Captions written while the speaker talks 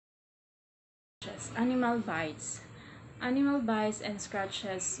Animal bites. Animal bites and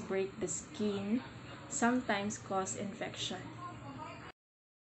scratches break the skin, sometimes cause infection.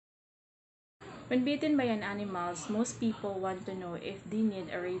 When bitten by an animal, most people want to know if they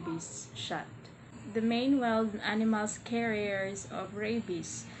need a rabies shot. The main wild animals carriers of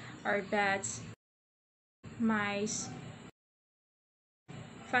rabies are bats, mice,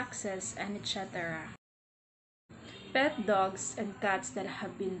 foxes, and etc. Pet dogs and cats that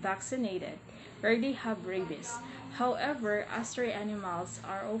have been vaccinated rarely have rabies. However, stray animals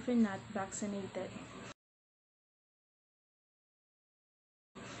are often not vaccinated.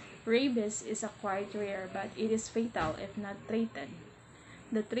 Rabies is a quite rare, but it is fatal if not treated.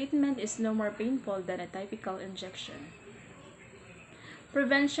 The treatment is no more painful than a typical injection.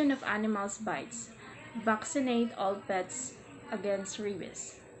 Prevention of animals bites. Vaccinate all pets against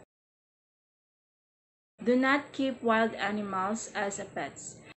rabies. Do not keep wild animals as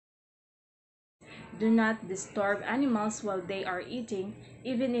pets. Do not disturb animals while they are eating,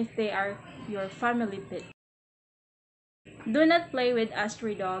 even if they are your family pet. Do not play with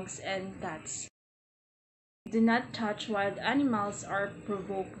stray dogs and cats. Do not touch wild animals or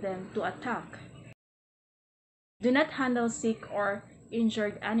provoke them to attack. Do not handle sick or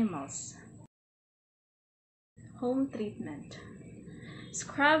injured animals. Home treatment.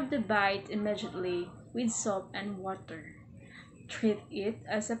 Scrub the bite immediately with soap and water. Treat it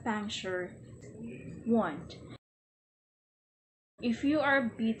as a puncture wound. If you are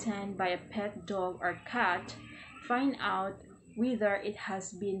bitten by a pet dog or cat, find out whether it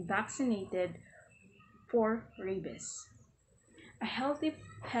has been vaccinated for rabies. A healthy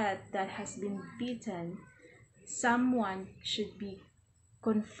pet that has been bitten, someone should be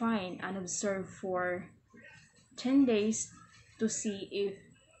confined and observed for 10 days to see if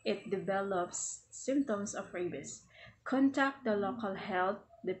it develops symptoms of rabies. Contact the local health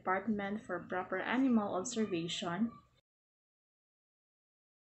department for proper animal observation.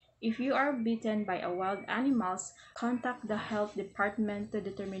 If you are bitten by a wild animal, contact the health department to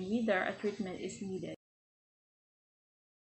determine whether a treatment is needed.